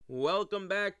Welcome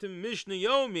back to Mishna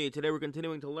Yomi. Today we're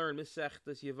continuing to learn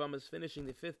Masechtas Yevamos, finishing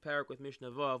the 5th Perek with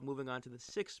Mishna Vav, moving on to the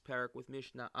 6th Perek with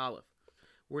Mishna Aleph.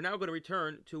 We're now going to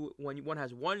return to when one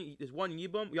has one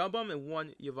Yabam and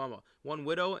one Yevama, one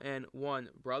widow and one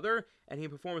brother, and he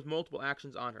performs multiple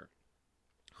actions on her.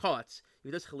 Chalatz, he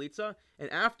does chalitza,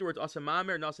 and afterwards asa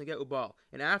mamer nasa get ubal.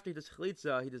 And after he does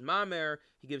chalitza, he does mamer,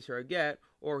 he gives her a get,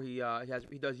 or he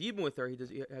does yibum with her, he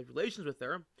has relations with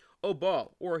her. O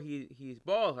bal, or he's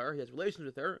bal her, he has relations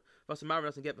with her. Asa mamer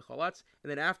nasa get v'chalatz, and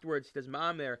then afterwards he does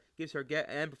mamer, gives her a get,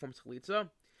 and performs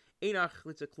chalitza. Einach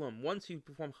chalitza klum. Once you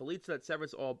perform chalitza, that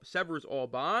severs all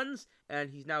bonds, and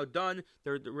he's now done.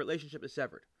 The relationship is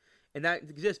severed, and that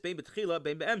exists bein betchila,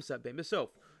 bein beemsa, bein besof.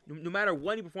 No matter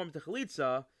when he performs the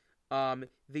chalitza, that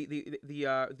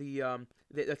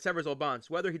severs all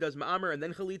bonds. Whether he does ma'amer and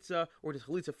then chalitza, or does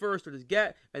chalitza first, or does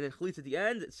get and then chalitza at the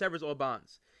end, it severs all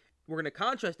bonds. We're going to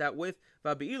contrast that with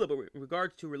va'beila, but in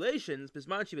regards to relations,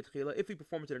 bismanchi betchila, if he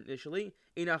performs it initially,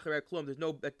 einach klum, there's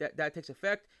no that takes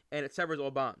effect and it severs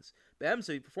all bonds.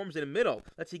 Be'emsa, he performs it in the middle.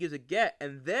 Let's say he gives a get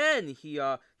and then he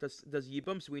does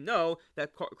yibum, so we know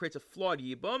that creates a flawed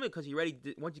yibum because he already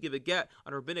once you give a get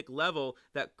on a rabbinic level,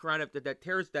 that kind of that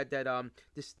tears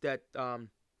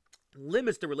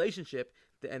limits the relationship.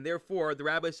 And therefore, the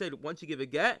rabbi said, once you give a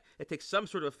get, it takes some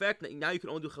sort of effect. Now you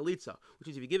can only do chalitza, which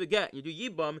means if you give a get and you do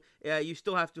yibum, you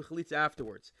still have to do chalitza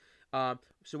afterwards.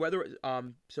 So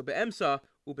be'emsa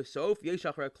ubesof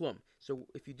yeshach klum. So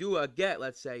if you do a get,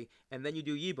 let's say, and then you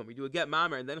do yibum, you do a get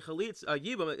mamer and then chalitza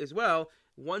yibum as well.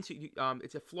 Once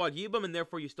it's a flawed yibum, and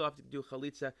therefore you still have to do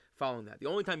chalitza following that. The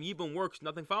only time yibum works,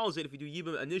 nothing follows it if you do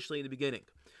yibum initially in the beginning.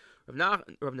 Rav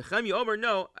Nechemia Omer,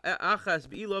 no, achas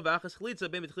beilo v'achas chalitza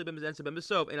ben betchila ben bezensa ben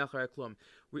besov en acharei klum.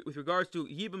 With regards to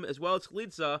yibum as well as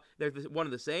chalitza, they're one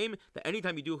and the same. That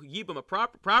anytime you do yibum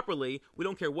properly, we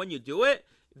don't care when you do it,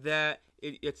 that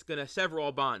it's going to sever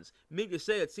all bonds. Meaning to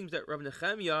say, it seems that Rav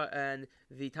Nechemia and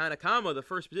the Tanna Kama, the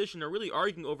first position, are really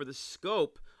arguing over the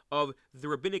scope of the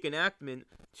rabbinic enactment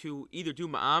to either do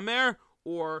ma'amer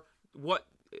or what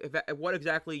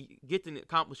exactly Gittin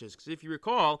accomplishes. Because if you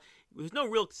recall, there's no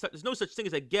such thing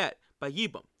as a get by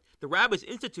yibum. The rabbis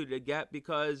instituted a get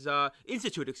because that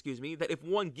if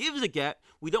one gives a get,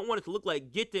 we don't want it to look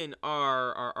like Gittin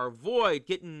are void,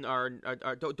 Gittin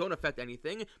don't affect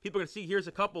anything. People are going to see here's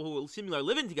a couple who seemingly are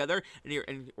living together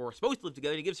or are supposed to live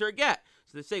together, and he gives her a get.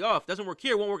 So they say, if it doesn't work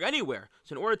here, it won't work anywhere.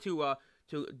 So in order to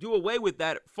do away with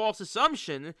that false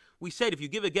assumption, we said if you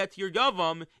give a get to your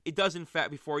yavam, it does in fact,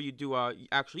 before you do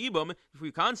actual yibum, before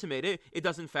you consummate it, it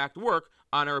does in fact work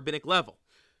on a rabbinic level.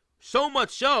 So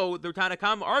much so, the Tanna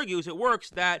Kama argues it works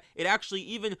that it actually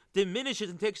even diminishes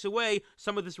and takes away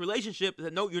some of this relationship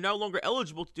that no, you're no longer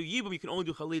eligible to do yibum, you can only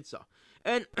do chalitza.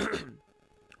 And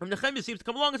Nechemia seems to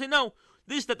come along and say, no,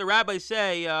 this that the rabbis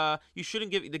say you shouldn't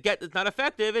give the get is not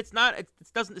effective. It's not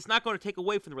going to take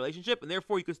away from the relationship, and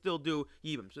therefore you can still do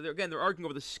yibum. So they're arguing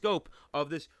over the scope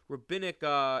of this rabbinic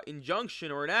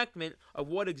injunction or enactment of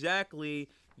what exactly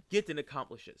Gittin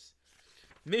accomplishes.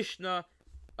 Mishna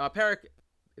Perek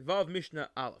Vav Mishna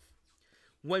Aleph.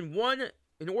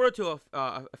 In order to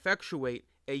effectuate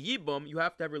a yibum, you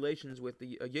have to have relations with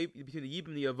between the yibum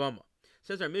and the yavama.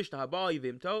 Says our Mishnah,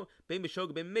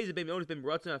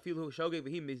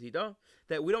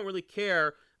 that we don't really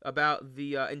care about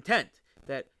the intent.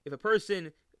 That if a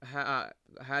person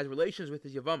has relations with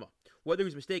his yavama, whether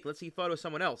he's mistaken, let's say he thought it was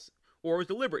someone else, or it was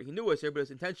deliberate, he knew it was there, but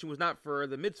his intention was not for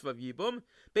the mitzvah of yibum,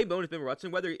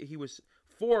 whether he was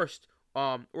forced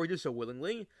or he did so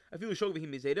willingly,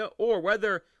 or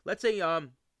whether, let's say,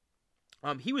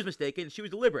 he was mistaken, she was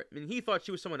deliberate. I mean, he thought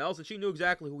she was someone else, and she knew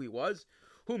exactly who he was.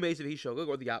 Who made it shogeg,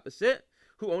 or the opposite?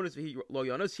 Who owned it lo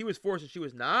yonos? He was forced and she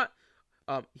was not.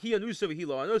 He anus he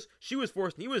lo yonos. She was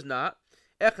forced and he was not.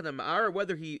 Echad ma'ar,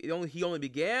 whether he only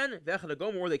began, v'echad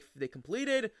gom, or they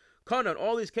completed. Kana, in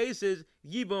all these cases,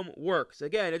 yibum works.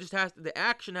 Again, the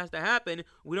action has to happen.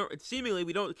 We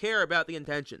don't care about the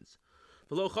intentions.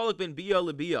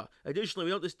 Additionally,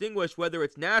 we don't distinguish whether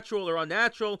it's natural or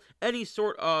unnatural. Any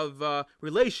sort of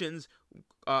relations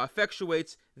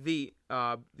effectuates the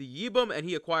yibum, and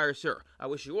he acquires her. I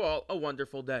wish you all a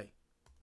wonderful day.